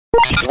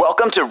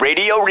Welcome to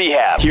Radio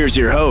Rehab. Here's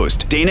your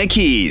host, Dana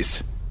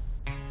Keys.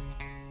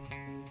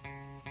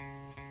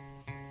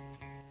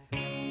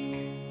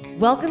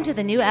 Welcome to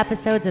the new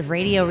episodes of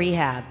Radio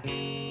Rehab.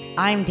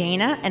 I'm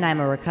Dana, and I'm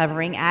a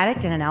recovering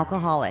addict and an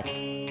alcoholic.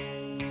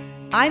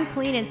 I'm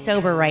clean and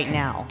sober right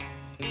now,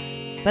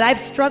 but I've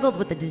struggled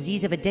with the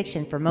disease of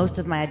addiction for most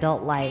of my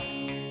adult life.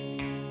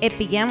 It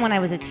began when I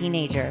was a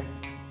teenager.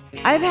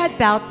 I've had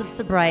bouts of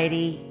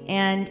sobriety,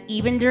 and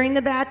even during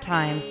the bad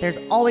times, there's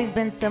always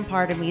been some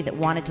part of me that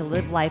wanted to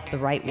live life the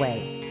right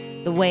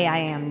way, the way I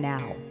am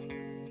now.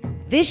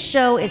 This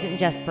show isn't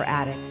just for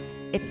addicts,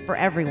 it's for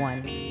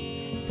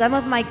everyone. Some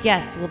of my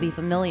guests will be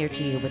familiar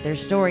to you, but their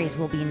stories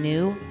will be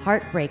new,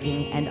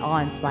 heartbreaking, and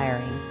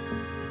awe-inspiring.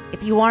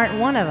 If you aren't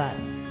one of us,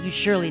 you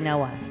surely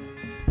know us.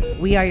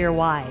 We are your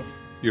wives,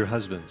 your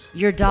husbands,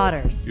 your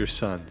daughters, your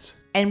sons,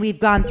 and we've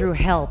gone through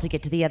hell to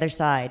get to the other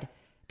side.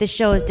 This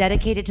show is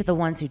dedicated to the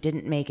ones who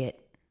didn't make it.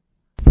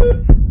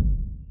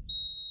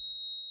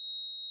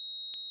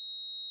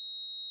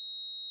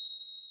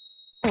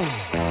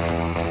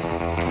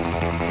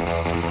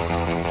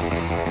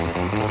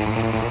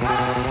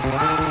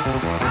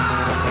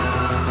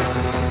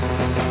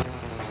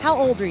 How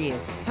old are you?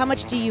 How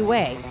much do you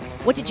weigh?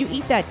 What did you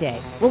eat that day?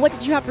 Well, what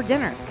did you have for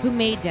dinner? Who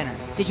made dinner?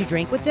 Did you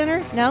drink with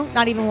dinner? No?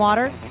 Not even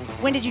water?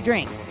 When did you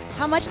drink?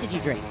 How much did you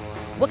drink?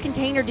 What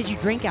container did you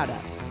drink out of?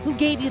 Who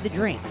gave you the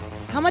drink?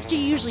 How much do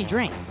you usually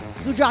drink?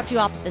 Who dropped you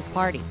off at this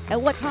party?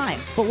 At what time?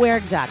 But where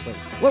exactly?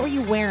 What were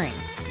you wearing?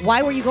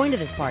 Why were you going to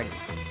this party?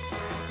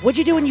 What'd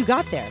you do when you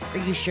got there? Are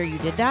you sure you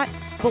did that?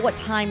 But what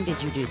time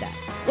did you do that?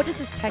 What does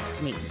this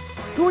text mean?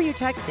 Who are you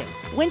texting?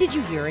 When did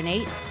you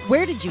urinate?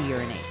 Where did you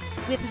urinate?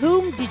 With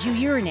whom did you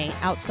urinate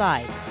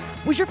outside?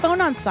 Was your phone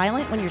on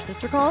silent when your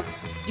sister called?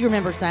 Do you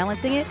remember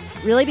silencing it?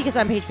 Really? Because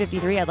on page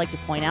 53, I'd like to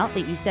point out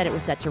that you said it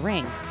was set to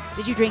ring.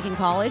 Did you drink in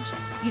college?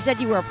 You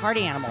said you were a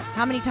party animal.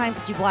 How many times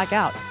did you black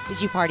out?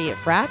 Did you party at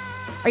frats?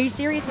 Are you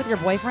serious with your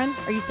boyfriend?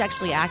 Are you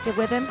sexually active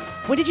with him?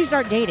 When did you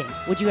start dating?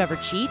 Would you ever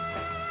cheat?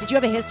 Did you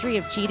have a history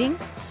of cheating?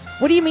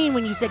 What do you mean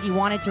when you said you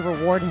wanted to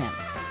reward him?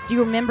 Do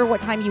you remember what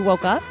time you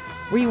woke up?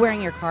 Were you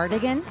wearing your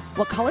cardigan?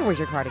 What color was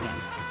your cardigan?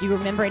 Do you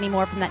remember any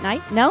more from that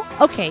night? No?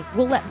 Okay,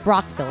 we'll let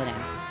Brock fill it in.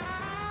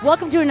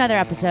 Welcome to another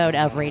episode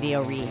of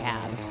Radio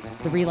Rehab.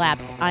 The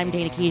Relapse. I'm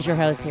Dana Keys, your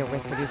host, here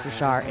with producer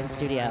Shar in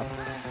studio.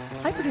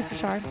 Hi, producer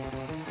Shar.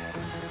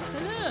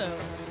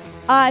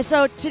 Hello.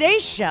 So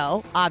today's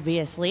show,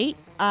 obviously,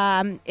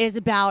 is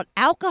about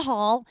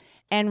alcohol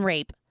and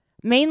rape.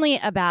 Mainly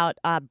about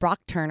Brock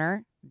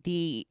Turner,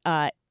 the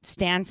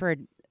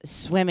Stanford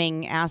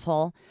swimming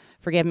asshole,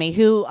 forgive me,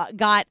 who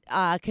got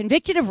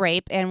convicted of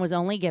rape and was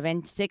only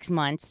given 6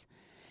 months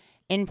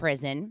in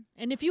prison.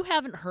 And if you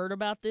haven't heard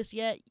about this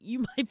yet,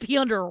 you might be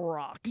under a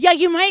rock. Yeah,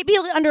 you might be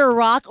under a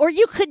rock, or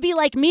you could be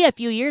like me a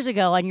few years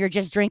ago and you're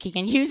just drinking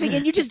and using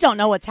and you just don't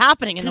know what's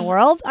happening in the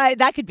world.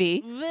 That could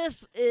be.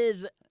 This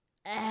is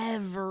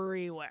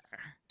everywhere.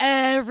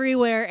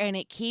 Everywhere, and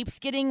it keeps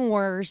getting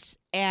worse,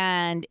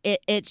 and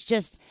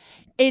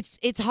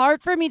it's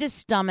hard for me to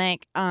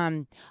stomach.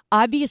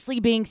 Obviously,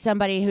 being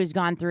somebody who's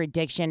gone through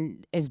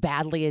addiction as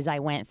badly as I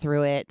went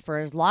through it, for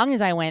as long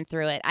as I went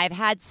through it, I've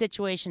had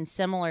situations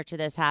similar to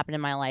this happen in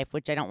my life,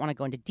 which I don't want to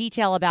go into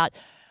detail about.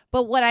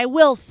 But what I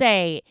will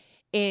say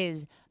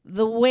is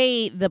the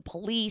way the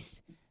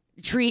police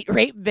treat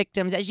rape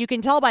victims, as you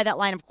can tell by that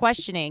line of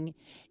questioning,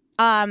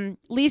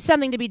 leaves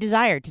something to be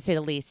desired, to say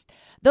the least.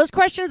 Those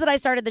questions that I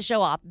started the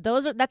show off,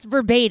 that's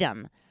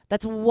verbatim.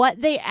 That's what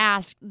they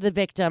asked the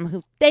victim,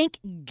 who, thank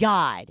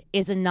God,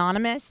 is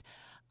anonymous.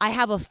 I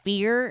have a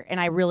fear, and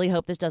I really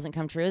hope this doesn't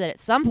come true, that at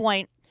some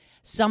point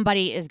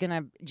somebody is going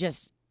to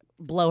just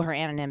blow her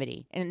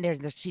anonymity. And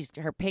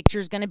her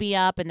picture's going to be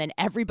up, and then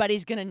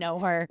everybody's going to know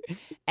her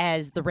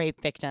as the rape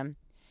victim.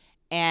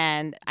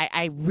 And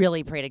I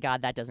really pray to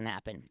God that doesn't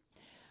happen.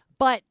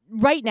 But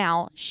right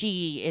now,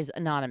 she is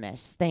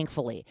anonymous,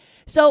 thankfully.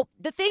 So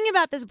the thing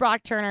about this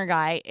Brock Turner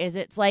guy is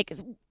the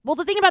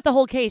thing about the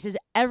whole case is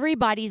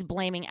everybody's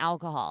blaming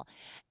alcohol.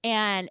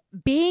 And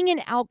being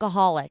an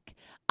alcoholic,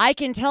 I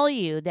can tell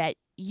you that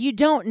you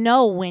don't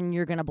know when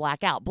you're going to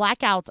black out.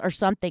 Blackouts are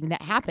something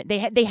that happen.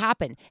 They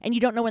happen, and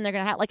you don't know when they're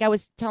going to happen. Like I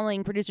was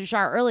telling producer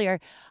Shar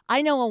earlier,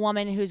 I know a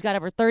woman who's got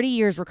over 30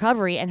 years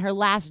recovery, and her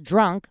last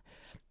drunk,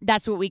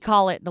 that's what we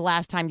call it, the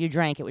last time you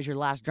drank. It was your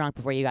last drunk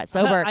before you got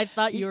sober. I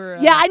thought you were...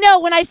 Yeah, I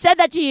know. When I said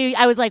that to you,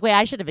 I was like, wait,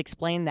 I should have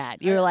explained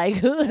that. You were like... I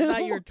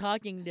thought you were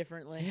talking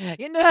differently.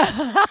 You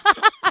know?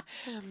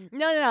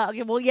 No.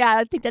 Okay, well, yeah,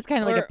 I think that's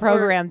kind of like a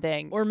program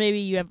thing. Or maybe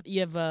you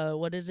have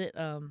what is it?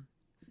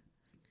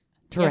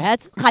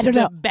 Tourette's? I don't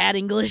know. Bad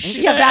English.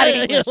 Yeah, bad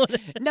English.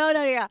 No,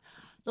 yeah.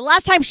 The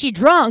last time she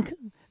drank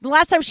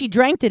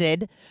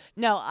it.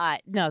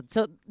 No.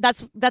 So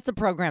that's a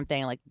program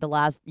thing. Like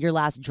your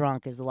last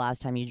drunk is the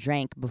last time you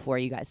drank before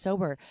you got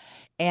sober.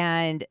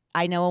 And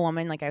I know a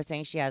woman, like I was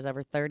saying, she has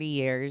over 30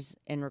 years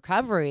in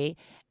recovery,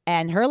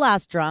 and her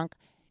last drunk,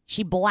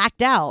 she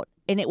blacked out,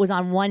 and it was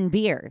on one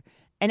beer.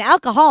 And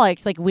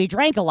alcoholics, like, we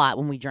drank a lot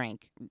when we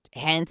drank.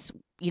 Hence,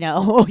 you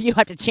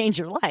have to change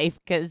your life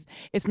because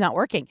it's not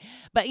working.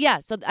 But yeah,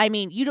 so I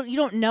mean, you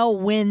don't know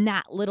when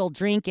that little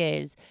drink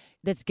is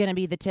that's going to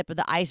be the tip of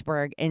the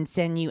iceberg and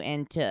send you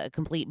into a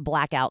complete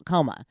blackout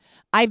coma.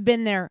 I've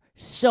been there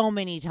so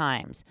many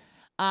times.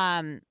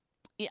 On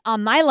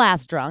my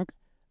last drunk,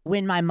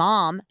 when my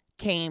mom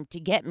came to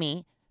get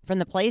me from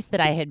the place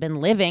that I had been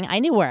living, I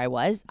knew where I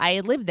was. I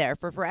had lived there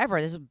for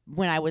forever. This is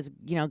when I was,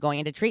 going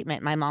into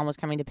treatment. My mom was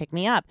coming to pick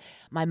me up.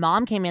 My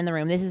mom came in the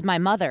room. This is my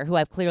mother, who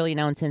I've clearly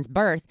known since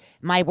birth.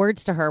 My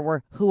words to her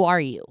were, "Who are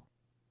you?"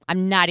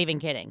 I'm not even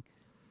kidding.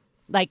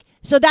 Like,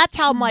 so that's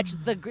how much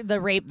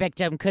the rape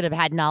victim could have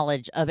had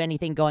knowledge of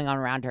anything going on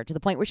around her, to the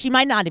point where she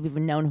might not have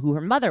even known who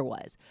her mother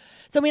was.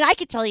 So, I mean, I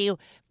could tell you,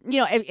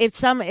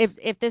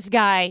 if this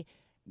guy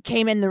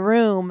came in the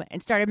room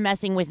and started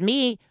messing with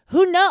me,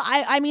 who knows?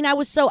 I mean, I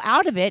was so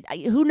out of it.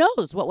 Who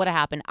knows what would have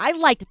happened? I'd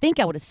like to think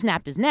I would have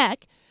snapped his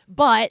neck,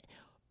 but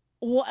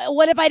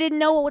what if I didn't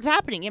know what was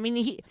happening? I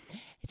mean,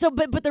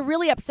 but the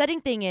really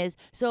upsetting thing is,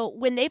 so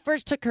when they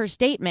first took her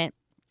statement,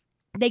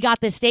 they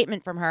got this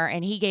statement from her,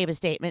 and he gave a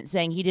statement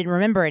saying he didn't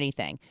remember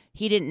anything.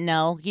 He didn't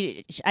know.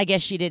 I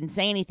guess she didn't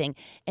say anything.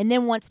 And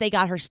then once they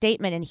got her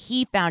statement, and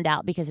he found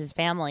out, because his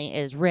family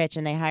is rich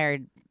and they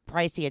hired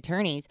pricey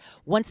attorneys,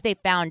 once the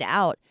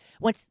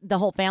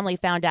whole family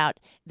found out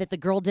that the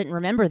girl didn't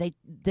remember,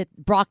 that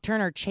Brock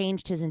Turner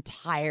changed his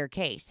entire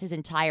case, his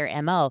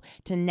entire MO,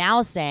 to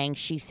now saying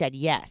she said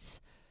yes.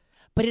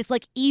 But it's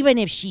like, even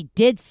if she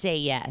did say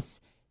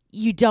yes,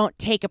 you don't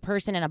take a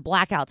person in a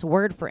blackout's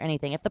word for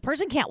anything. If the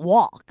person can't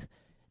walk,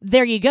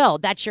 there you go.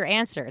 That's your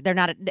answer. They're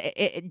not.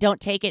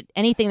 Don't take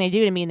anything they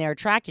do to mean they're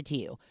attracted to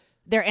you.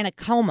 They're in a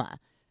coma.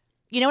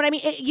 You know what I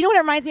mean? You know what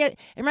it reminds me of? It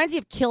reminds me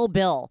of Kill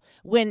Bill,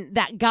 when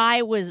that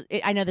guy was,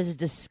 I know this is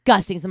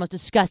disgusting. It's the most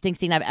disgusting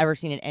scene I've ever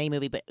seen in any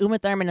movie, but Uma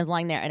Thurman is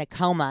lying there in a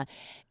coma,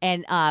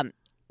 and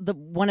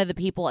one of the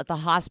people at the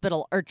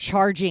hospital are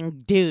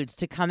charging dudes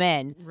to come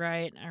in.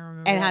 Right, I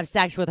remember. And have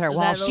sex with her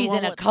while she's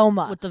in a with,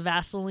 coma. With the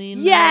Vaseline?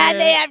 Yeah,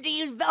 they have to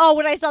use,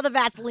 when I saw the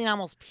Vaseline, I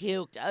almost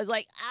puked. I was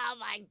like, oh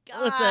my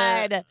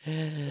God.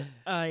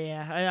 Oh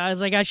yeah. I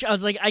was like,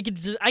 I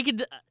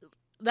could,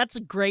 that's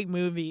a great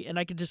movie, and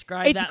I could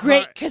describe it's that. It's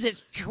great because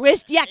it's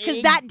twist. Yeah,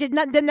 because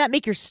didn't that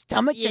make your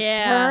stomach just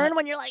turn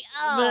when you're like,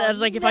 oh, but I was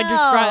like, no.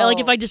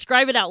 if I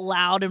describe it out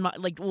loud in my,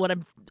 like, what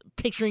I'm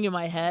picturing in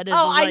my head.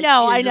 I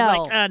know. Like,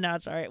 no,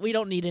 it's all right. We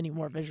don't need any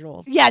more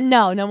visuals. Yeah,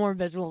 no more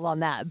visuals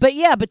on that. But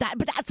yeah, but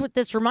that's what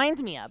this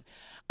reminds me of.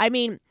 I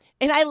mean,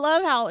 and I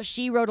love how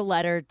she wrote a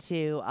letter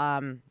to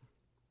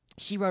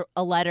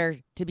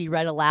be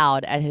read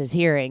aloud at his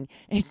hearing.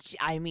 And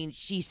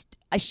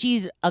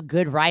she's a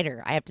good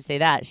writer. I have to say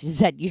that. She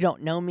said, "You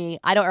don't know me.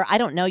 I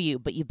don't know you,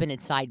 but you've been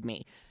inside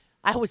me."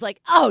 I was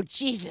like, "Oh,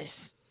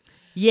 Jesus."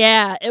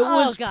 Yeah, it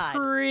was God.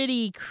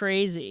 pretty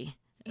crazy.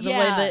 The way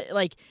Yeah. that,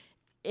 like,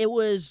 it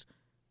was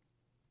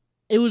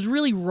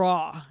really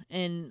raw,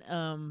 and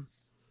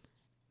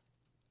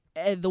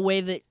the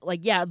way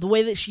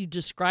that she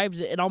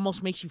describes it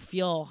almost makes you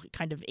feel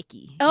kind of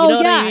icky. Oh, you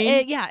know yeah. what I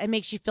mean? It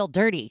makes you feel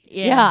dirty.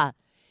 Yeah.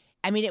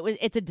 I mean,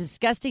 it's a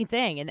disgusting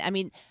thing. And I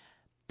mean,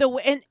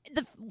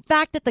 the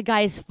fact that the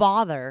guy's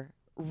father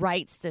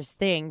writes this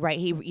thing, right?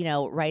 He,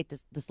 write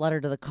this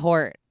letter to the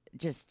court.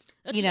 Just,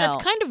 that's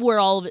kind of where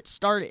all of it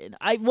started.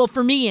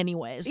 For me,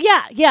 anyways.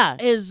 Yeah.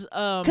 Is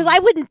because I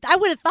would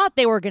have thought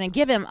they were going to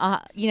give him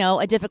a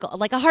difficult,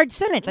 like a hard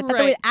sentence. I thought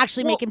they would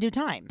actually make him do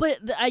time. But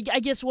I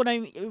guess what I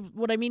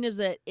mean is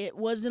that it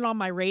wasn't on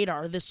my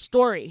radar. This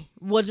story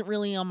wasn't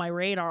really on my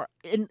radar,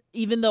 and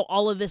even though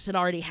all of this had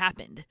already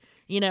happened,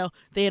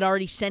 they had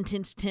already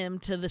sentenced him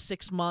to the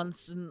 6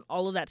 months and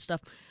all of that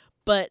stuff.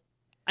 But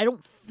I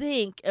don't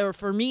think, or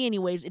for me,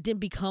 anyways, it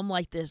didn't become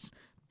like this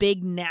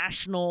big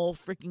national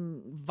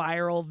freaking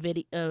viral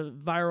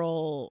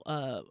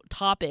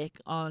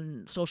topic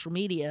on social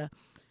media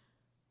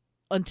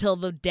until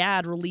the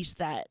dad released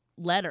that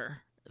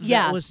letter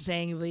that was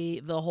saying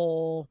the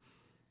whole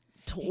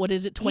what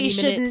is it, 20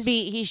 minutes?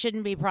 He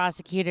shouldn't be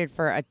prosecuted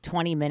for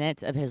 20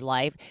 minutes of his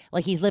life.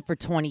 Like, he's lived for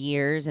 20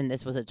 years, and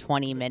this was a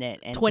 20-minute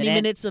incident. 20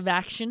 minutes of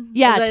action?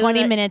 Yeah,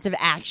 20 minutes of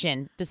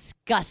action.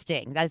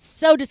 Disgusting. That's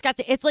so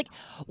disgusting. It's like,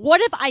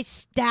 what if I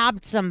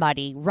stabbed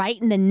somebody right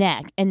in the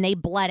neck and they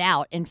bled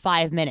out in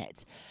 5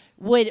 minutes?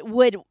 Would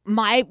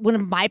one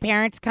of my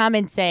parents come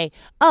and say,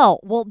 "Oh,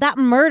 well, that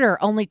murder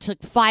only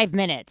took 5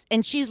 minutes,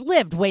 and she's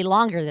lived way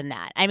longer than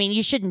that"? I mean,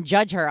 you shouldn't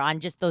judge her on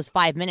just those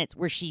 5 minutes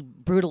where she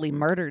brutally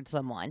murdered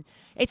someone.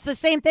 It's the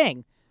same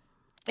thing.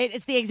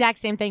 It's the exact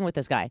same thing with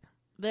this guy.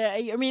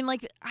 I mean,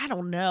 like, I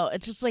don't know.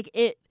 It's just like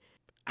it.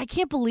 I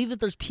can't believe that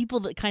there's people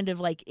that kind of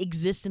like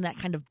exist in that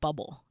kind of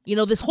bubble.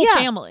 This whole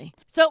family.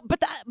 So,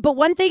 but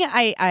one thing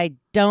I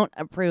don't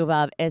approve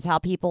of is how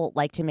people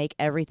like to make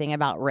everything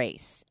about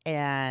race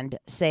and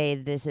say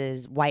this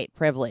is white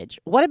privilege.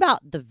 What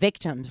about the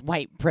victim's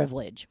white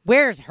privilege?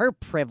 Where's her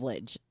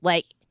privilege?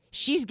 Like,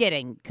 she's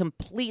getting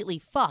completely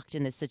fucked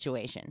in this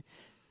situation.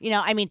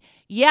 I mean,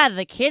 yeah,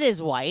 the kid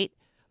is white,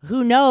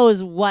 who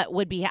knows what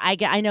would be.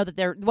 I know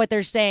that what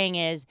they're saying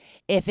is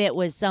if it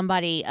was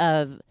somebody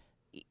of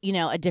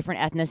a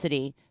different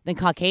ethnicity than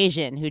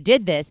Caucasian who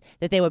did this,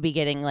 that they would be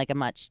getting like a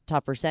much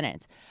tougher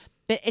sentence.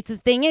 But the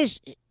thing is,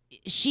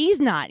 she's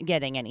not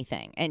getting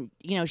anything, and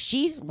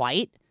she's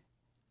white.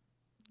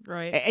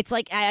 Right. It's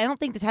like, I don't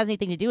think this has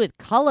anything to do with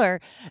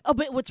color. Oh,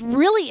 but what's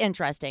really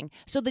interesting,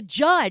 so the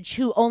judge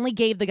who only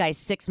gave the guy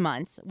 6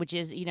 months, which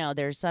is,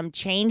 there's some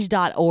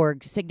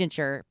change.org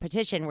signature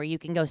petition where you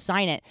can go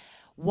sign it.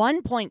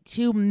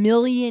 1.2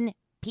 million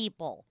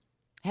people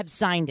have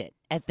signed it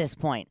at this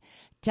point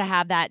to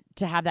have that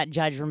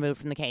judge removed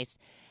from the case.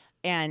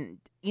 And,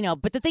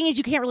 but the thing is,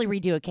 you can't really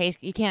redo a case.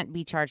 You can't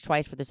be charged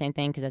twice for the same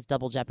thing because that's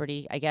double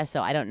jeopardy, I guess.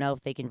 So I don't know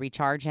if they can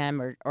recharge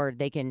him or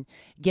they can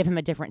give him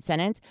a different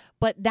sentence.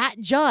 But that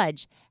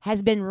judge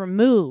has been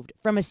removed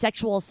from a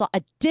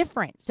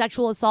different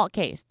sexual assault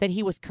case that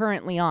he was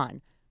currently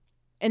on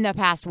in the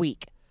past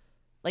week.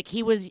 Like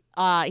he was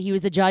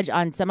the judge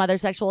on some other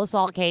sexual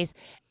assault case,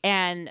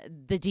 and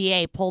the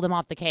DA pulled him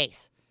off the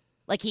case.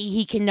 Like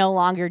he can no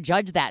longer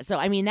judge that. So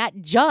I mean,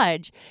 that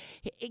judge,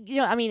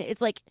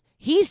 it's like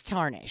he's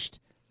tarnished.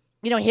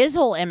 His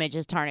whole image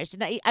is tarnished.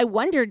 And I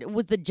wondered,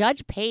 was the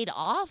judge paid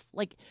off?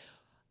 Like,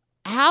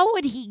 how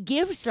would he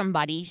give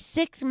somebody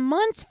 6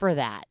 months for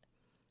that?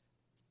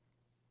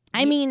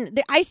 I mean,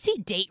 I see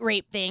date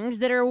rape things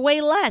that are way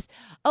less.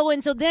 Oh,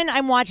 and so then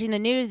I'm watching the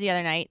news the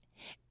other night,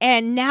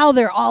 and now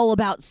they're all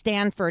about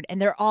Stanford,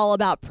 and they're all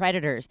about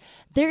predators.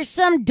 There's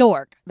some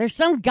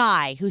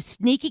guy who's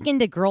sneaking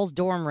into girls'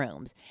 dorm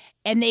rooms,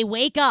 and they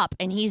wake up,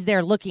 and he's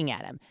there looking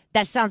at him.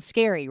 That sounds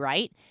scary,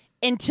 right?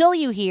 Until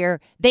you hear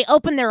they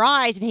open their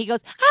eyes, and he goes,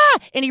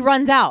 and he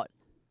runs out.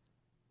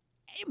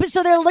 But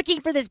so they're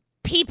looking for this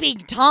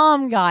peeping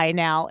Tom guy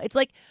now. It's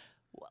like,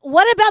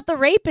 what about the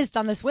rapist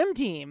on the swim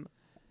team?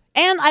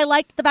 And I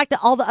liked the fact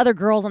that all the other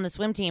girls on the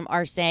swim team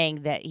are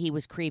saying that he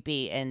was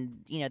creepy, and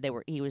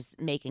he was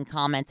making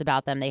comments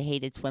about them. They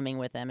hated swimming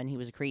with him, and he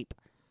was a creep.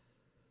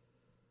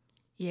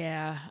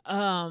 Yeah.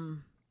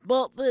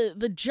 Well,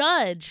 the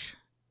judge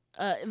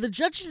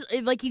is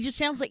like, he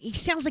sounds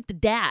like the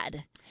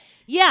dad.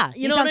 Yeah,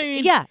 you know what I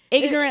mean? Yeah,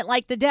 ignorant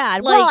like the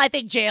dad. Like, well, I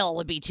think jail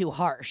would be too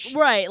harsh.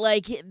 Right,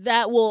 like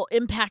that will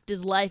impact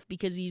his life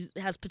because he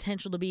has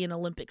potential to be an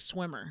Olympic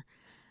swimmer.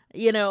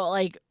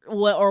 Like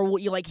what, or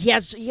like he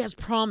has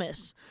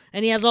promise,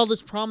 and he has all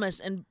this promise,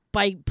 and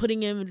by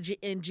putting him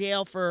in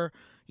jail for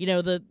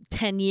the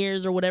 10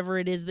 years or whatever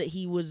it is that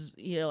he was,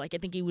 like I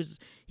think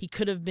he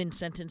could have been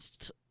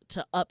sentenced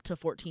to up to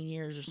 14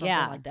 years or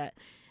something like that.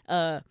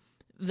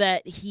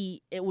 That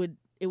it would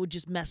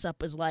just mess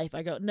up his life.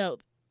 I go, no,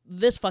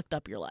 this fucked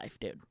up your life,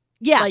 dude.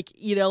 Yeah,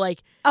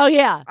 like oh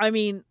yeah. I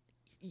mean,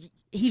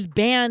 he's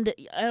banned.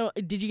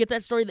 Did you get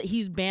that story that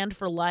he's banned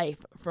for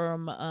life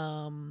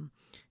from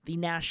the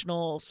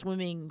National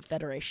Swimming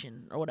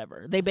Federation or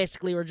whatever? They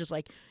basically were just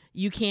like,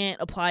 you can't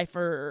apply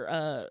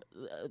for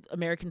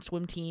American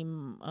swim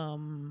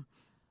team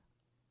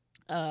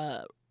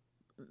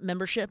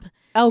membership.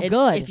 Oh,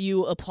 good. If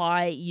you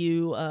apply,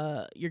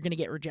 you're gonna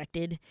get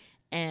rejected.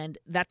 And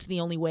that's the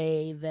only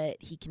way that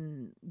he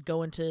can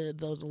go into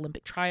those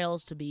Olympic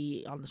trials to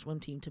be on the swim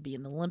team, to be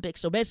in the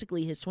Olympics. So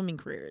basically, his swimming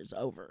career is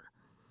over.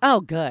 Oh,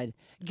 good.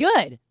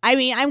 Good. I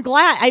mean, I'm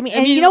glad. I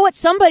mean, you know what?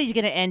 Somebody's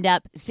going to end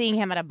up seeing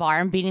him at a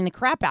bar and beating the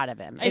crap out of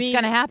him. It's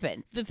going to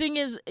happen. The thing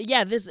is,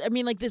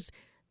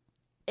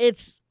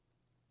 it's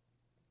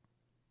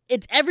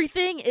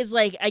everything is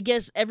like, I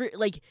guess,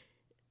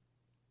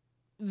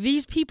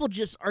 these people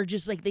are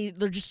just like,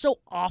 they're just so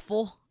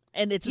awful.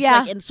 And it's just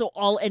like, and so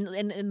all,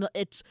 and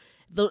it's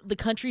the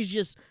country's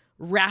just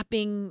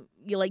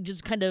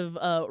just kind of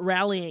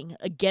rallying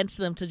against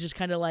them to just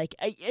kind of like,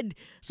 and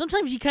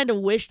sometimes you kind of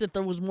wish that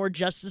there was more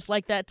justice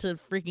like that to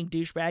freaking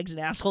douchebags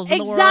and assholes in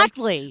the world.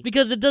 Exactly.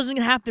 Because it doesn't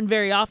happen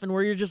very often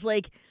where you're just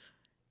like,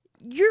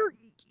 you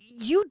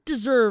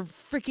deserve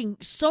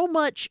freaking so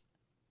much.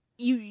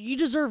 You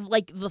deserve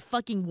like the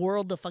fucking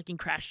world to fucking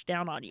crash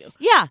down on you.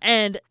 Yeah.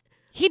 And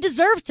he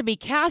deserves to be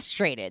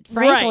castrated,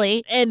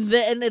 frankly. Right. And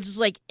it's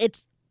like,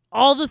 it's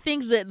all the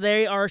things that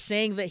they are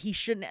saying that he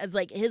shouldn't. It's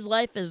like his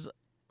life is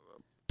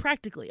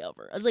practically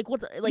over. I was like,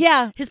 what?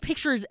 His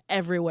picture is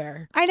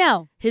everywhere. I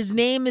know. His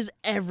name is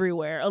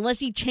everywhere, unless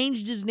he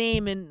changed his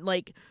name and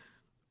like.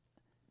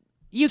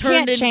 You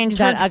can't change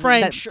that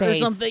French that or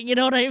something. You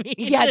know what I mean?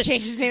 Yeah,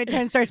 change his name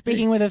and start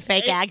speaking with a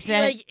fake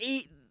accent.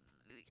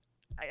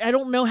 I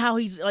don't know how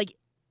he's like.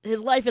 His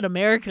life in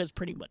America is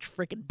pretty much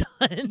freaking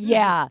done.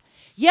 Yeah.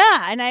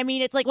 Yeah. And I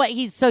mean, it's like, what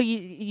you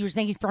were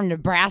saying he's from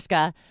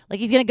Nebraska. Like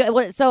he's going to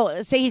go, so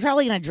he's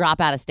probably going to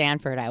drop out of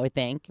Stanford, I would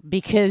think,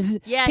 because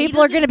people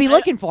are going to be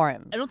looking for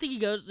him. I don't think he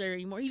goes there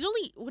anymore. He's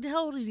only, what the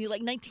hell old is he?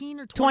 Like 19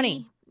 or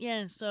 20?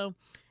 Yeah. So,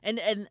 and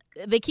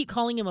they keep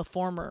calling him a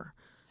former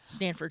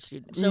Stanford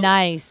student. So,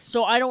 nice.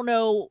 So I don't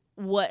know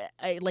what,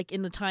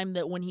 in the time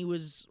that when he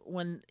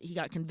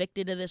got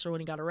convicted of this or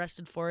when he got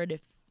arrested for it, if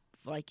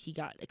like he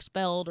got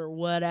expelled or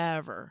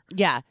whatever.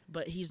 Yeah.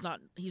 But he's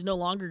no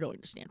longer going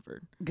to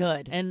Stanford.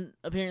 Good. And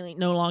apparently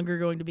no longer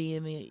going to be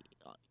in the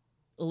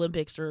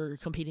Olympics or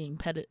competing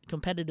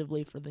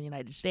competitively for the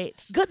United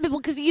States. Good,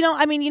 because you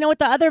know what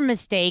the other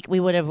mistake we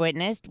would have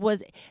witnessed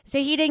was,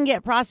 say he didn't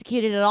get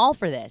prosecuted at all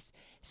for this.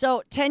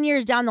 So 10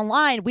 years down the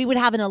line, we would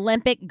have an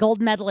Olympic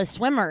gold medalist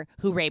swimmer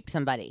who raped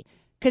somebody,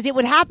 because it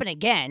would happen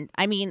again.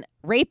 I mean,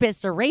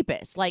 rapists are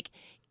rapists. Like,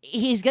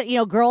 he's got,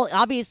 girl,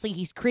 obviously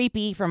he's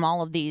creepy from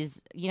all of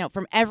these,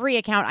 from every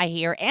account I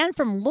hear and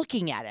from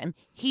looking at him,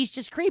 he's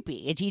just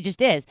creepy. He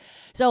just is.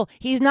 So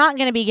he's not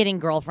going to be getting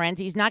girlfriends.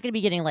 He's not going to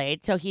be getting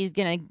laid. So he's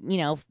going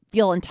to,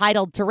 feel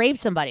entitled to rape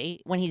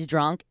somebody when he's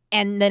drunk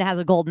and then has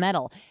a gold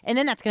medal. And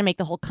then that's going to make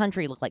the whole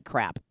country look like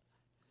crap.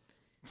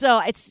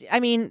 So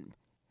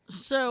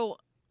So,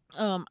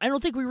 I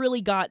don't think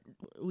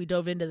we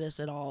dove into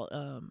this at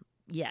all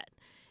yet.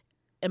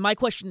 And my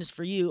question is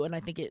for you, and I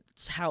think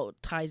it's how it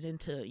ties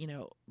into,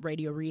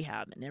 radio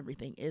rehab and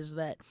everything, is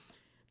that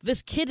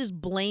this kid is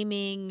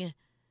blaming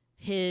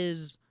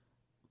his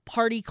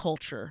party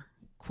culture,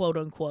 quote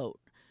unquote,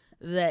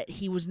 that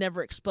he was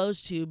never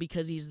exposed to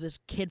because he's this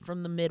kid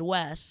from the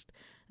Midwest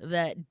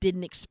that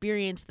didn't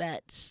experience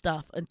that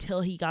stuff until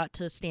he got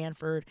to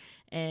Stanford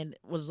and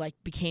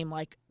became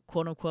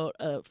quote unquote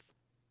a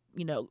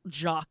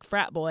jock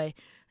frat boy,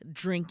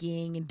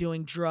 drinking and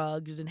doing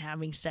drugs and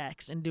having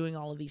sex and doing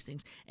all of these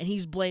things. And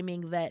he's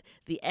blaming that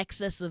the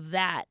excess of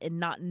that and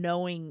not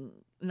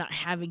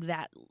having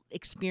that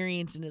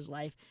experience in his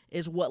life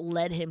is what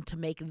led him to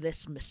make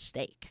this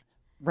mistake.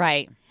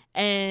 Right.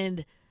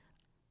 And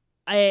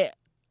it's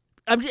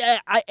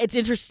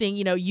interesting,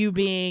 you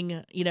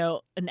being,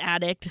 an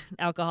addict,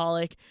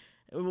 alcoholic,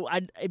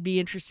 I'd be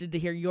interested to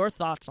hear your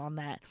thoughts on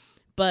that.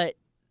 But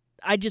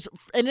and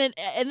then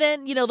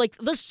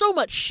there's so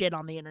much shit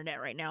on the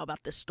internet right now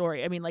about this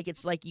story. I mean,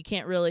 it's you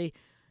can't really,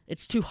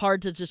 it's too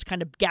hard to just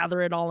kind of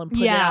gather it all and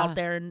put it out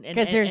there.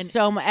 Because there's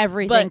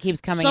everything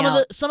keeps coming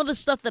out. Some of the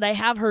stuff that I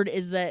have heard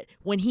is that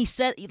when he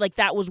said,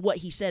 that was what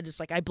he said.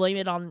 It's I blame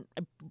it on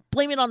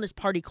this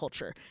party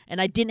culture. And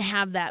I didn't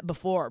have that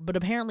before, but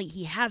apparently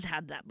he has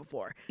had that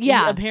before.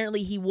 Yeah.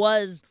 Apparently he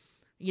was,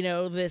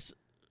 this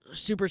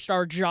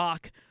superstar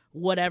jock,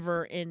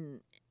 whatever,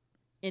 in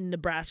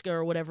Nebraska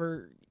or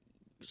whatever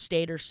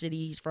state or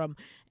city he's from,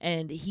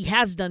 and he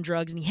has done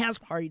drugs and he has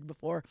partied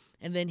before,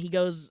 and then he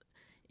goes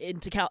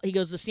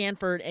to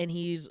Stanford and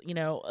he's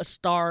a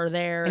star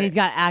there, and he's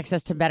got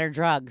access to better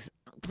drugs.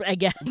 I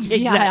guess.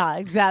 Yeah,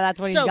 exactly. That's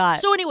what he's got.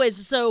 So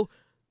anyways,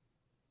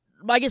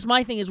 I guess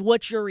my thing is,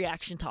 what's your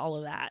reaction to all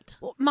of that?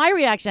 Well, my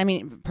reaction, I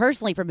mean,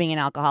 personally, for being an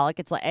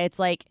alcoholic,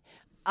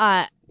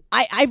 I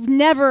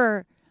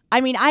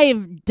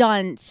have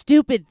done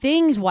stupid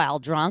things while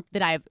drunk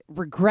that I've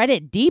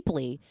regretted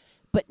deeply,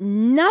 but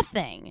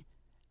nothing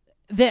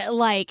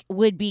that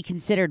would be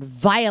considered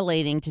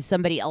violating to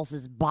somebody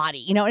else's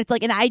body. It's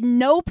and I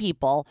know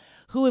people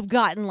who have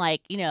gotten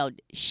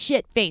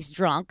shit-faced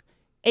drunk,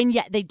 and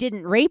yet they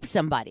didn't rape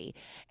somebody.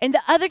 And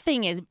the other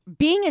thing is,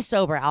 being a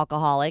sober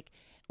alcoholic,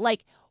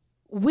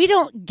 we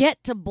don't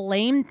get to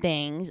blame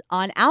things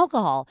on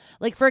alcohol.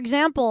 For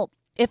example,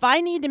 if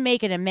I need to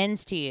make an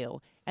amends to you,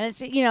 and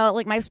it's,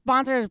 my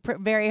sponsor is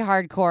very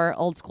hardcore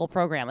old school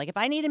program. If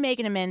I need to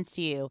make an amends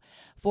to you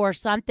for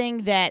something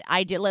that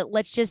I did,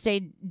 let's just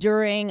say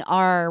during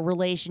our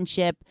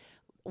relationship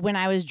when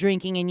I was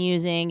drinking and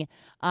using,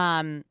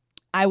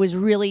 I was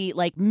really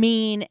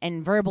mean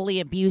and verbally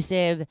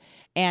abusive,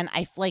 and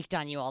I flaked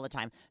on you all the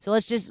time. So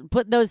let's just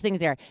put those things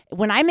there.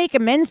 When I make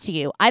amends to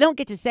you, I don't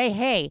get to say,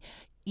 hey,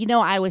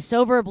 I was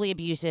so verbally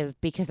abusive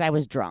because I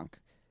was drunk.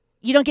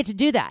 You don't get to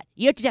do that.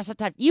 You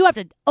have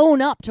to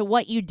own up to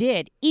what you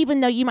did, even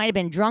though you might have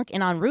been drunk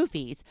and on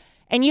roofies.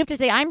 And you have to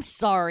say, I'm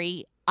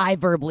sorry I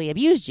verbally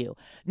abused you.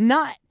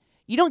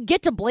 You don't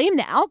get to blame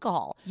the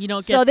alcohol. You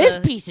don't get So this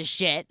piece of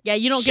shit, yeah,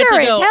 you don't sure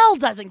get to go, as hell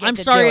doesn't get I'm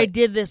to sorry do I it.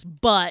 did this,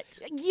 but.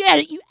 Yeah,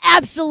 you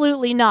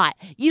absolutely not.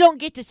 You don't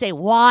get to say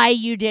why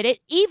you did it,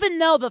 even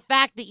though the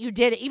fact that you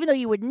did it, even though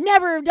you would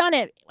never have done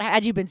it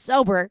had you been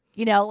sober,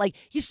 you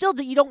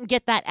don't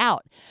get that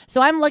out.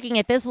 So I'm looking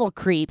at this little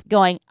creep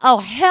going, oh,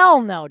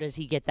 hell no, does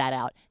he get that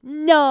out?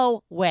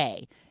 No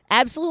way.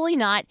 Absolutely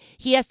not.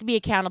 He has to be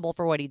accountable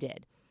for what he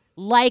did.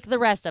 Like the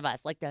rest of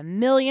us, like the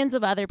millions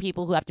of other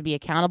people who have to be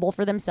accountable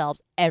for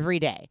themselves every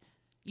day.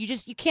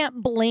 You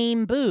can't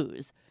blame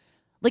booze.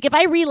 If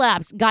I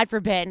relapse, God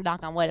forbid,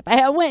 knock on wood, if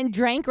I went and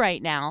drank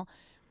right now,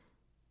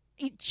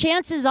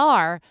 chances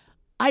are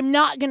I'm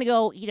not going to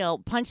go,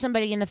 punch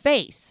somebody in the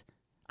face.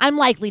 I'm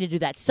likely to do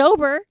that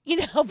sober,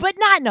 but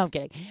not, no, I'm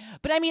kidding.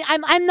 But I mean,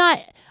 I'm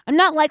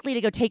not likely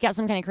to go take out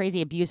some kind of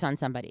crazy abuse on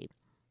somebody.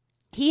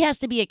 He has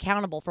to be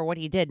accountable for what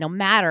he did, no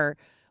matter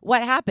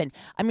what happened.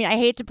 I mean, I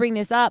hate to bring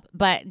this up,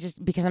 but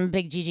just because I'm a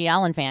big Gigi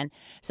Allen fan.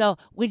 So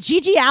when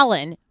Gigi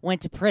Allen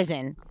went to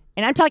prison,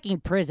 and I'm talking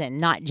prison,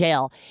 not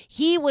jail,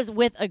 he was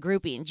with a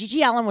groupie. And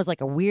Gigi Allen was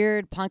a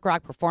weird punk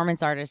rock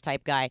performance artist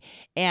type guy.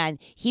 And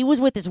he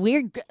was with this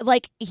weird,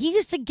 he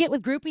used to get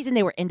with groupies and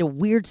they were into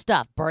weird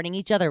stuff, burning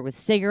each other with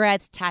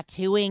cigarettes,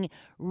 tattooing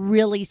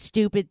really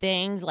stupid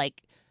things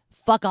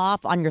fuck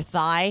off on your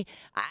thigh.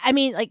 I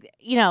mean, like,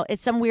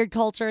 it's some weird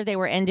culture. They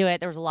were into it.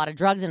 There was a lot of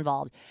drugs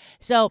involved.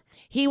 So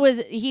he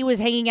was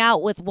hanging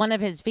out with one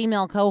of his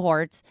female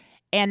cohorts,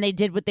 and they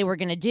did what they were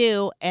going to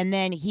do. And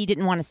then he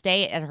didn't want to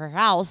stay at her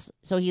house,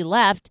 so he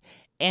left.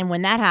 And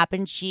when that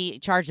happened, she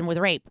charged him with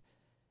rape.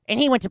 And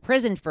he went to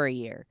prison for a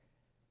year.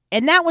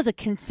 And that was a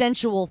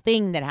consensual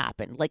thing that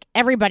happened. Like,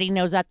 everybody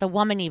knows that. The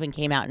woman even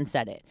came out and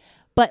said it.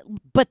 But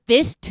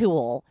this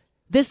tool,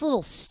 this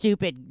little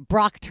stupid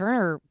Brock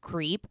Turner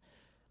creep,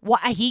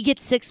 he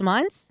gets 6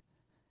 months?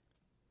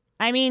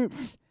 I mean,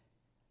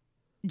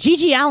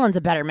 Gigi Allen's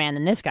a better man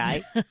than this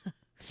guy.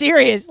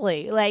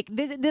 Seriously. Like,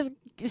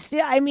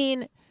 I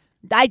mean,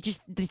 I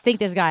just think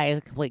this guy is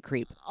a complete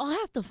creep. I'll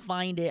have to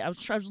find it. I was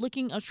trying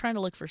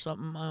to look for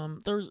something.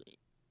 There's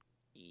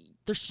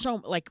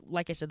so,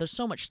 like I said, there's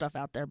so much stuff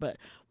out there, but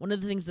one of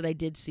the things that I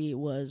did see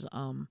was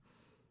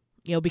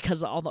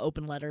because of all the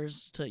open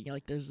letters to,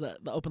 like, there's the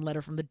open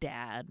letter from the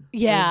dad.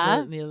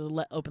 Yeah.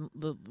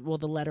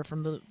 The letter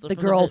from the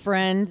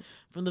girlfriend.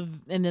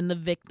 And then the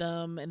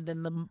victim, and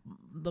then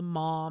the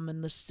mom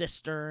and the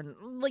sister,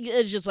 and, like,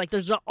 it's just like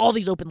there's all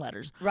these open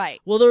letters. Right.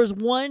 Well, there was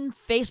one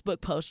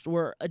Facebook post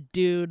where a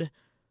dude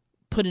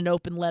put an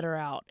open letter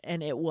out,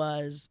 and it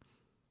was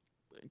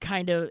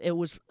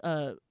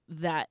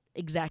that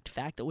exact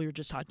fact that we were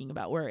just talking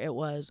about, where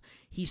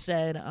he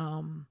said,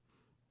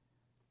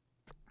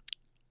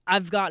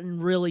 I've gotten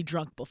really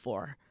drunk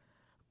before,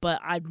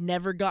 but I've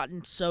never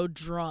gotten so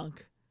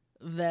drunk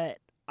that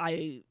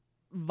I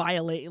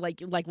violate,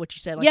 like what you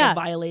said, like, I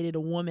violated a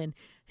woman.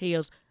 He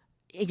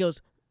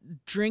goes,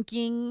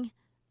 drinking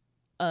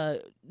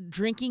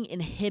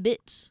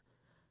inhibits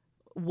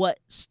what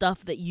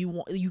stuff that you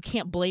want. You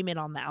can't blame it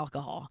on the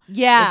alcohol.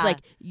 Yeah. It's like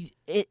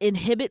it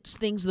inhibits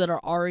things that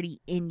are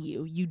already in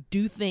you. You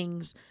do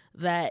things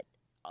that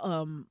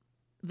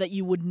that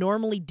you would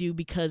normally do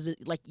because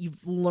like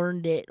you've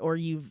learned it or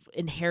you've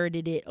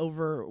inherited it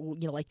over,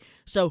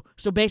 so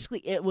basically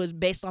it was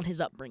based on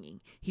his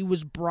upbringing. He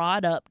was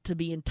brought up to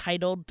be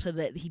entitled to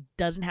that. He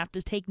doesn't have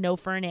to take no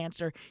for an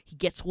answer. He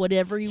gets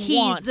whatever he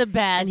wants. He's the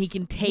best. And he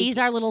can take. He's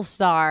our little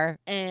star.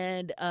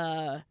 And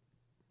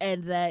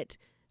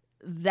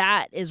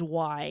that is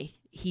why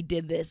he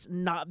did this,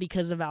 not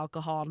because of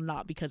alcohol,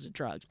 not because of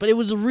drugs. But it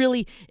was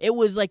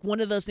like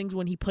one of those things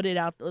when he put it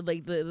out,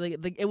 like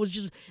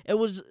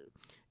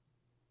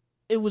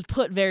it was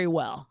put very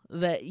well.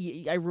 That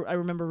I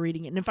remember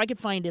reading it, and if I could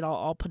find it,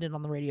 I'll put it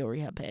on the Radio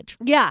Rehab page.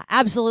 Yeah,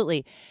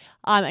 absolutely.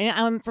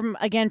 And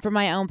from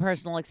my own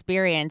personal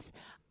experience,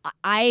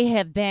 I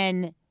have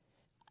been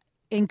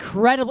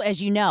incredible,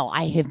 as you know.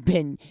 I have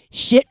been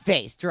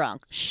shit-faced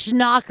drunk,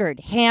 schnockered,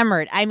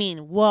 hammered. I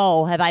mean,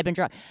 whoa, have I been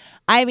drunk?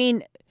 I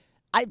mean,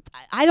 I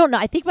don't know.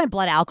 I think my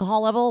blood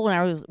alcohol level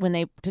when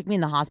they took me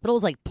in the hospital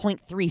was like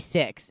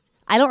 0.36.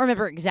 I don't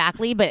remember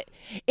exactly, but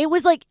it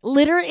was like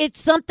literally,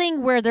 it's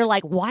something where they're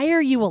like, why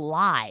are you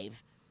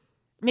alive?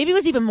 Maybe it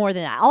was even more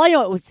than that. All I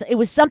know, it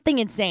was something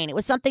insane. It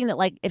was something that,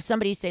 like, if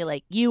somebody, say,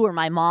 like, you or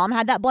my mom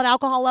had that blood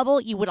alcohol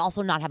level, you would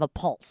also not have a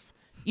pulse.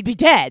 You'd be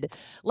dead.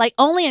 Like,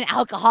 only an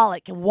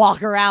alcoholic can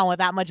walk around with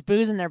that much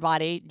booze in their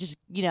body, just,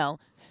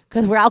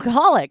 because we're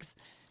alcoholics.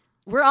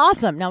 We're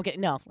awesome. No,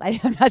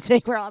 I'm not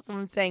saying we're awesome.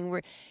 I'm saying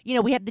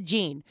we have the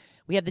gene.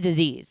 We have the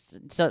disease.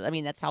 So, I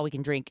mean, that's how we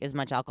can drink as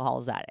much alcohol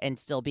as that and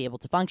still be able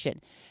to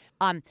function.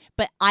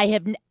 But I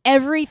have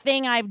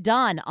everything I've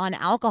done on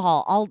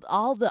alcohol,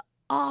 all the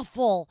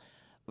awful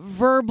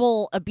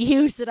verbal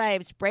abuse that I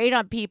have sprayed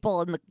on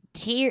people and the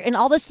tear and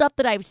all the stuff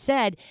that I've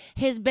said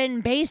has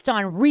been based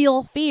on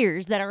real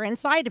fears that are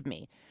inside of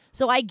me.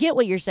 So I get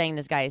what you're saying.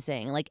 This guy is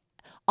saying, like,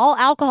 all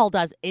alcohol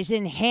does is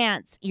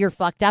enhance your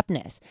fucked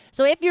upness.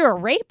 So if you're a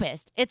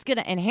rapist, it's going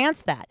to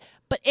enhance that.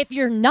 But if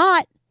you're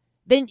not,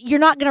 then you're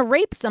not going to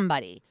rape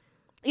somebody.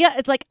 Yeah,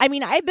 it's like, I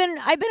mean, I've been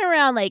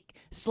around like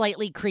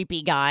slightly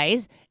creepy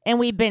guys, and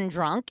we've been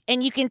drunk,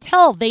 and you can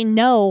tell they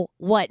know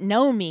what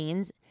no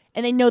means,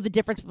 and they know the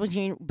difference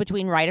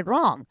between right and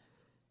wrong.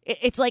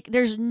 It's like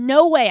there's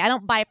no way, I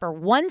don't buy for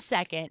 1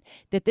 second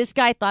that this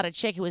guy thought a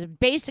chick who was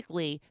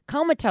basically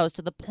comatose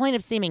to the point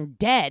of seeming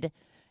dead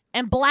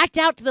and blacked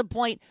out to the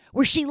point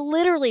where she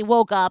literally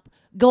woke up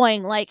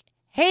going like,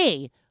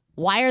 hey,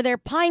 why are there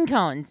pine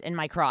cones in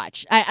my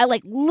crotch? I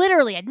like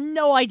literally had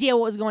no idea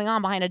what was going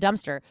on behind a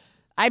dumpster.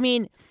 I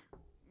mean,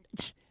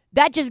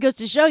 that just goes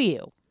to show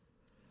you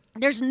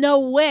there's no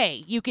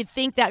way you could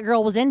think that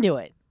girl was into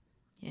it.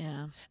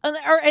 Yeah.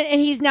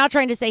 And he's now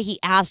trying to say he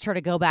asked her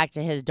to go back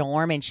to his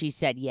dorm and she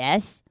said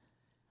yes.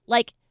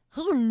 Like,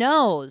 who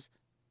knows?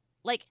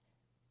 Like,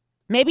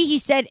 maybe he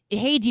said,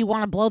 hey, do you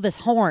want to blow this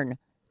horn?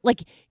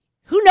 Like,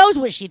 who knows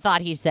what she thought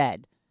he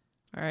said?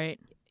 All right.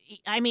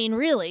 I mean,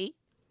 really?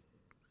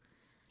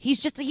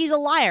 He's a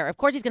liar. Of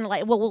course he's going to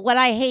lie. Well, what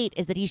I hate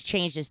is that he's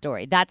changed his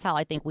story. That's how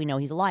I think we know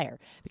he's a liar.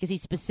 Because he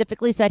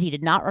specifically said he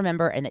did not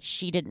remember and that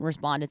she didn't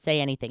respond and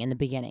say anything in the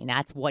beginning.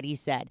 That's what he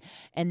said.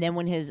 And then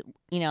when his,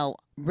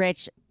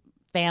 rich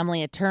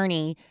family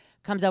attorney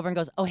comes over and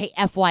goes, oh, hey,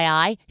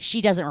 FYI,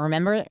 she doesn't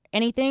remember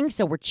anything,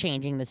 so we're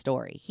changing the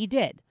story. He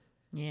did.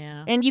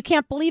 Yeah. And you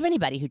can't believe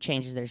anybody who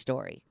changes their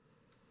story.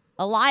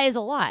 A lie is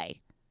a lie.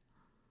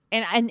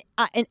 And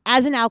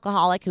as an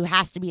alcoholic who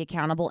has to be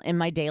accountable in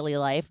my daily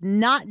life,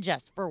 not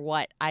just for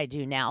what I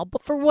do now,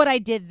 but for what I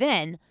did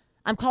then,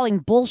 I'm calling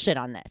bullshit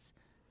on this.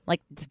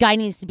 Like, this guy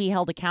needs to be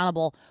held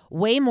accountable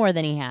way more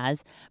than he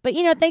has. But,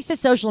 thanks to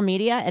social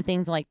media and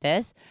things like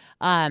this,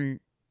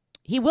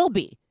 he will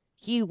be.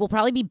 He will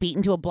probably be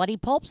beaten to a bloody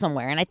pulp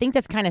somewhere. And I think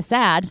that's kind of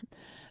sad.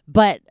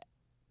 But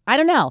I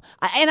don't know.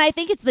 And I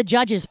think it's the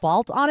judge's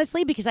fault,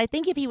 honestly, because I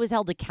think if he was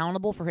held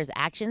accountable for his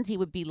actions, he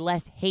would be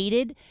less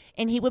hated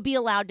and he would be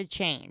allowed to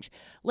change.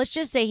 Let's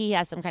just say he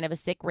has some kind of a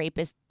sick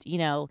rapist,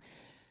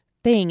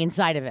 thing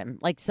inside of him,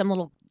 like some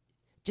little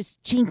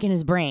just chink in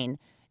his brain.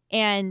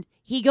 And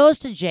he goes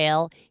to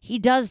jail. He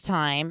does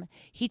time.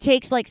 He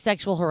takes like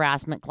sexual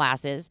harassment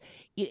classes.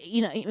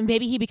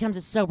 Maybe he becomes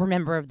a sober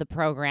member of the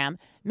program.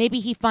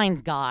 Maybe he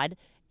finds God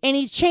and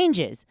he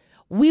changes.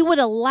 We would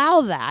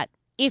allow that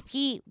if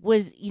he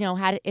was,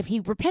 if he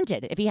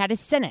repented, if he had his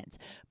sentence.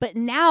 But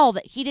now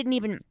that he didn't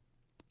even,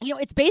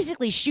 it's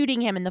basically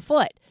shooting him in the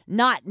foot,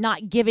 not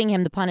giving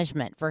him the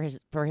punishment for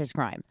his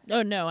crime.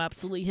 Oh no,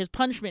 absolutely. His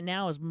punishment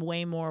now is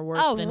way more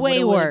worse than way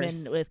what it would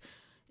worse. have been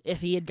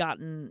if he had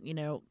gotten,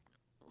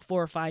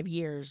 4 or 5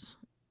 years.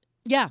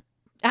 Yeah,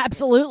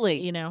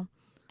 absolutely.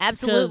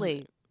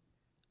 Absolutely.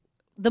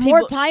 The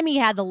more time he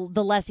had, the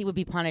less he would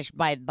be punished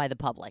by the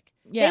public.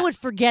 Yeah. They would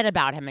forget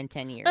about him in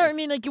 10 years. I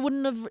mean, like, it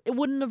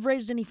wouldn't have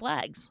raised any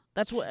flags.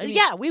 That's what. I mean,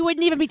 yeah, we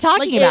wouldn't even be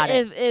talking about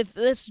it. If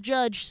this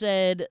judge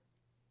said,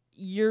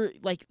 "You're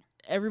like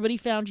everybody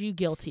found you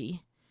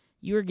guilty,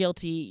 you're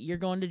guilty, you're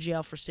going to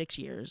jail for 6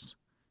 years,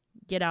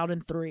 get out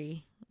in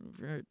 3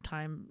 for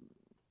time,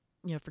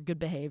 for good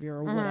behavior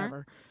or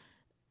whatever."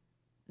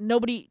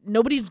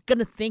 Nobody's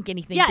gonna think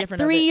anything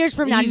different. 3 of it. years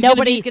from now, He's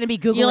nobody's gonna be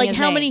googling like his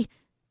how name. many.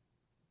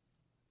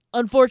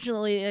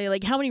 Unfortunately,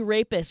 like how many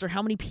rapists or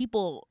how many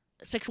people,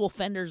 sexual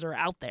offenders, are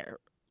out there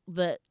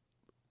that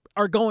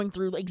are going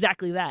through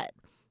exactly that?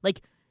 Like,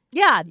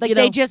 yeah, like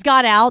they just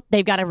got out.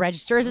 They've got to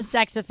register as a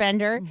sex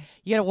offender.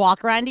 You got to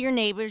walk around to your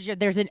neighbors.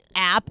 There's an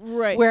app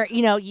where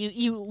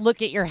you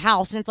look at your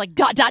house and it's like ...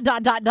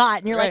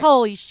 and you're like,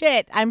 holy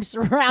shit, I'm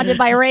surrounded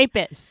by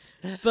rapists.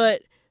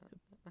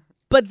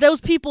 But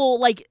those people,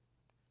 like,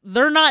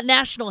 they're not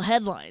national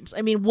headlines.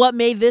 I mean, what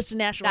made this a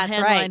national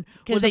headline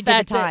because they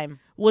did the time.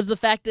 Was the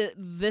fact that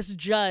this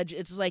judge,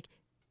 it's like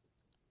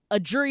a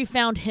jury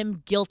found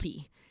him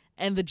guilty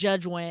and the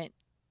judge went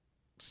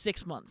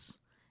 6 months.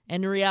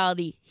 And in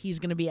reality, he's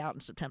going to be out in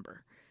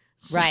September.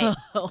 Right.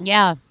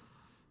 Yeah.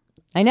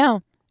 I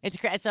know. It's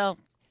crazy. So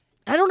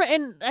I don't know.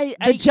 And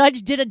the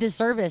judge did a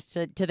disservice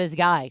to this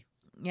guy.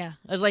 Yeah.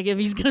 I was like, if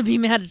he's going to be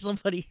mad at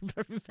somebody, he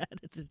better be mad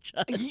at the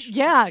judge.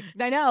 Yeah,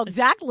 I know.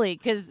 Exactly.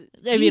 Because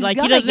he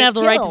doesn't have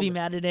the right to be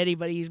mad at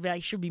anybody. He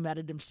should be mad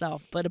at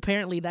himself. But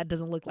apparently that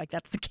doesn't look like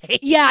that's the case.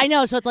 Yeah, I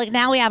know. So it's like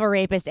now we have a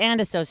rapist and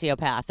a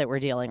sociopath that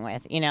we're dealing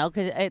with,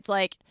 because it's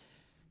like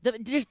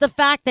just the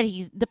fact that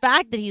he's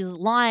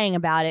lying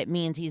about it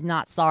means he's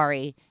not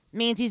sorry.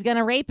 Means he's going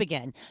to rape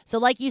again. So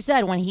like you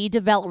said, when he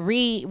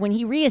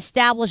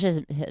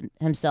reestablishes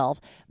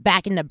himself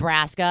back in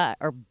Nebraska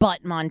or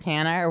Butt,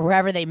 Montana, or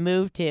wherever they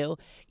moved to,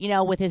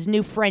 with his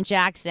new French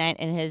accent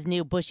and his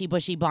new bushy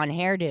blonde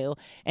hairdo,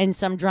 and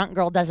some drunk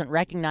girl doesn't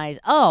recognize,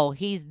 oh,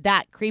 he's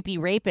that creepy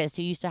rapist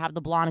who used to have the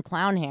blonde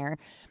clown hair,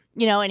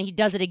 and he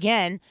does it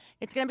again,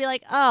 it's going to be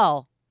like,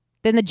 oh,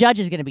 then the judge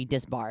is going to be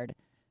disbarred.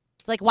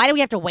 It's like, why do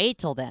we have to wait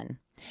till then?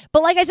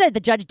 But like I said,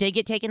 the judge did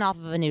get taken off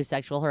of a new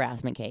sexual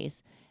harassment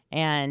case.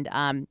 And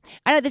I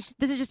know this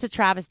is just a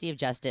travesty of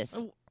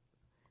justice.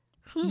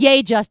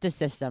 Yay, justice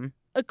system.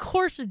 Of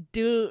course it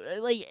do.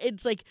 Like,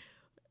 it's like,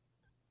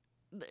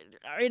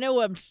 I know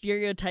I'm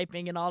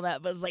stereotyping and all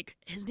that, but it's like,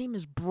 his name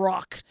is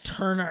Brock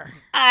Turner.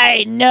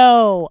 I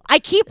know. I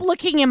keep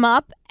looking him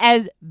up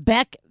as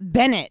Beck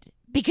Bennett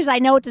because I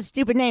know it's a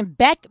stupid name.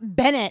 Beck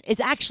Bennett is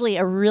actually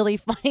a really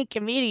funny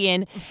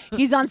comedian.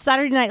 He's on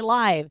Saturday Night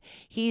Live.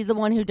 He's the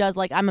one who does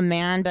like, I'm a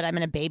man, but I'm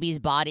in a baby's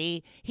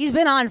body. He's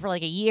been on for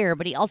like a year,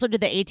 but he also did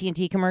the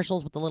AT&T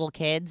commercials with the little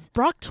kids.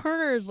 Brock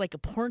Turner is like a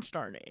porn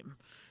star name.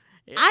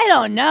 I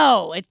don't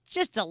know. It's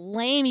just a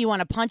lame you want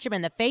to punch him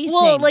in the face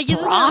well, name. Like,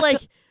 Brock?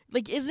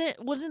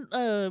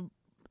 wasn't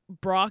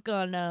Brock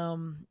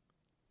on,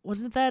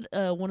 wasn't that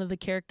one of the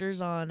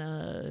characters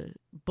on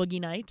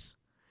Boogie Nights?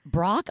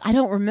 Brock? I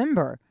don't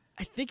remember.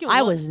 I think it was.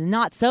 I was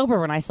not sober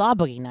when I saw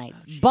Boogie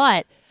Nights,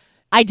 but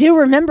I do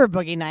remember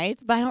Boogie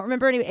Nights, but I don't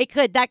remember any.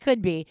 That could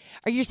be.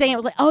 Are you saying it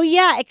was like, oh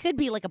yeah, it could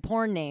be like a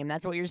porn name?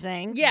 That's what you're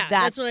saying? Yeah,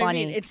 that's what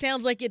funny. I mean. It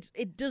sounds like it's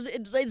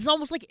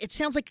almost like it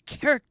sounds like a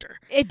character.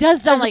 It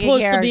does sound like a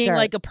character. As opposed to being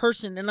like a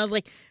person. And I was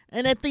like,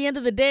 and at the end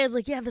of the day, I was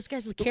like, yeah, this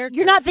guy's a character.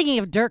 You're not thinking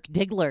of Dirk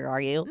Diggler,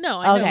 are you? No,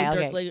 I know who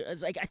Dirk Diggler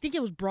is. Like, I think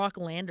it was Brock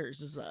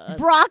Landers.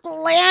 Brock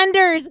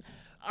Landers.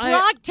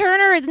 Brock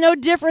Turner is no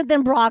different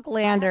than Brock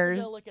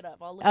Landers. I'll look it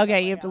up.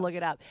 Okay, you have to look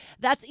it up.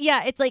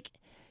 It's like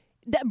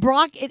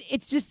Brock.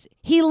 It's just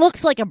he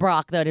looks like a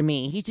Brock though to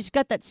me. He's just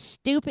got that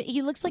stupid.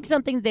 He looks like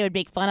something they would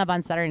make fun of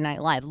on Saturday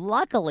Night Live.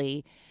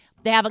 Luckily,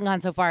 they haven't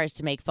gone so far as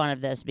to make fun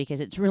of this because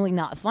it's really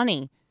not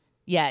funny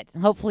yet.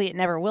 Hopefully it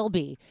never will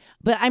be.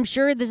 But I'm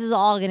sure this is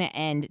all going to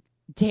end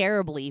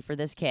terribly for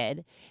this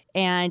kid.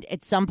 And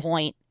at some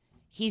point,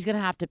 he's going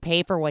to have to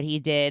pay for what he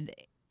did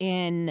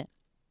in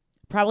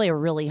probably a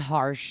really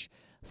harsh,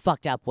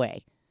 fucked up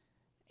way.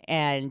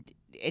 And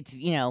it's,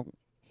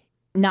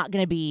 not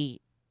going to be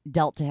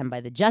dealt to him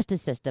by the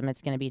justice system.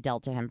 It's going to be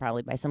dealt to him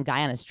probably by some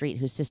guy on the street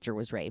whose sister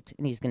was raped.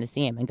 And he's going to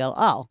see him and go,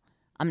 oh,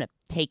 I'm going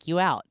to take you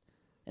out.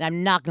 And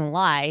I'm not going to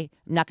lie.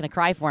 I'm not going to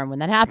cry for him when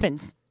that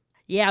happens.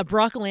 Yeah,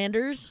 Brock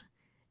Landers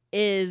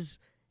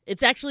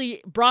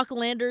Brock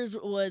Landers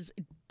was,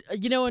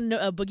 in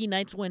Boogie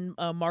Nights when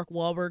Mark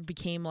Wahlberg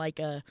became like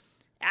a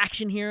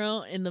action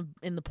hero in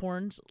the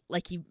porns,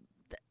 like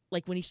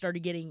when he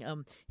started getting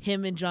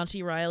him and John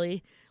C.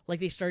 Reilly, like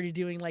they started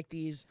doing like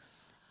these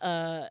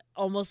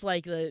almost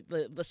like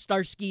the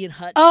Starsky and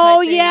Hutch.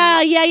 Oh type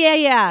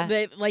yeah.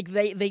 They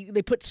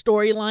put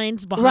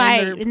storylines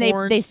behind their and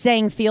porns. they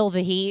sang "Feel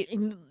the Heat,"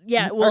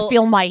 or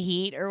 "Feel My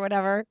Heat" or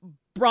whatever.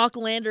 Brock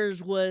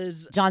Landers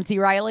was John C.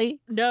 Reilly.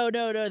 No.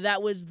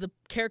 That was the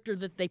character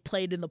that they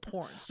played in the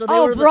porn. So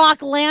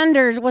Brock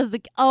Landers was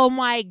the. Oh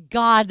my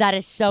God, that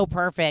is so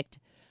perfect.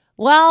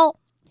 Well,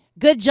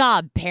 good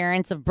job,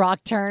 parents of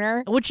Brock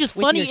Turner. Which is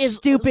funny is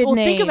stupid name.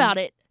 Think about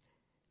it.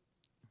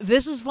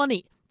 This is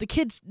funny. The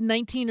kid's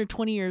 19 or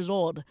 20 years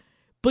old.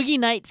 Boogie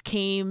Nights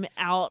came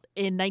out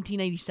in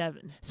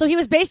 1987. So he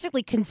was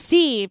basically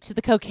conceived to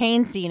the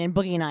cocaine scene in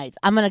Boogie Nights.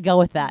 I'm going to go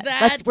with that.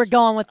 We're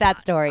going with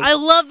that story. I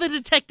love the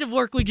detective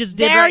work we just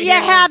did. There right you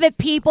here. have it,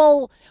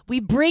 people.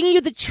 We bring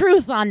you the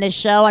truth on this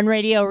show on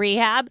Radio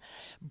Rehab.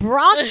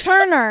 Brock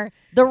Turner,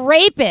 the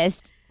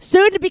rapist,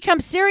 soon to become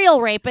serial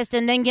rapist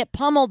and then get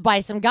pummeled by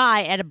some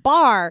guy at a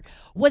bar,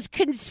 was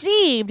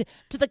conceived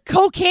to the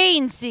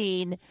cocaine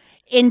scene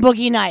in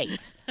Boogie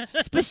Nights,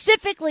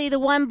 specifically the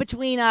one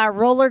between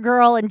Roller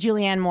Girl and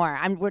Julianne Moore.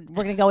 We're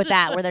going to go with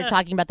that, where they're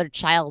talking about their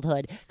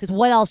childhood. Because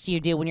what else do you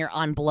do when you're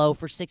on blow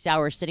for 6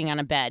 hours sitting on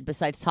a bed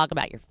besides talk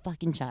about your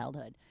fucking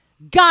childhood?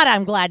 God,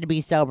 I'm glad to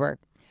be sober.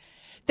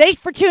 Thanks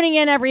for tuning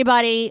in,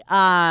 everybody.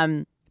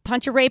 Punch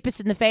a rapist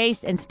in the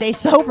face and stay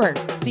sober.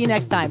 See you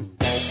next time.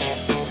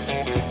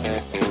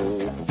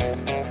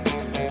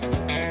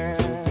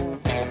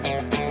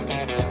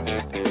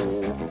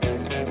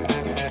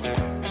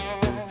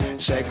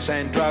 Sex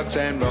and drugs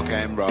and rock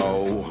and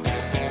roll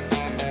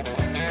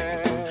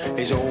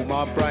is all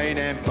my brain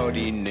and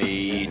body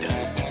need.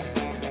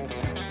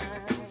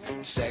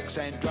 Sex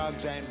and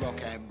drugs and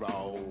rock and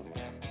roll.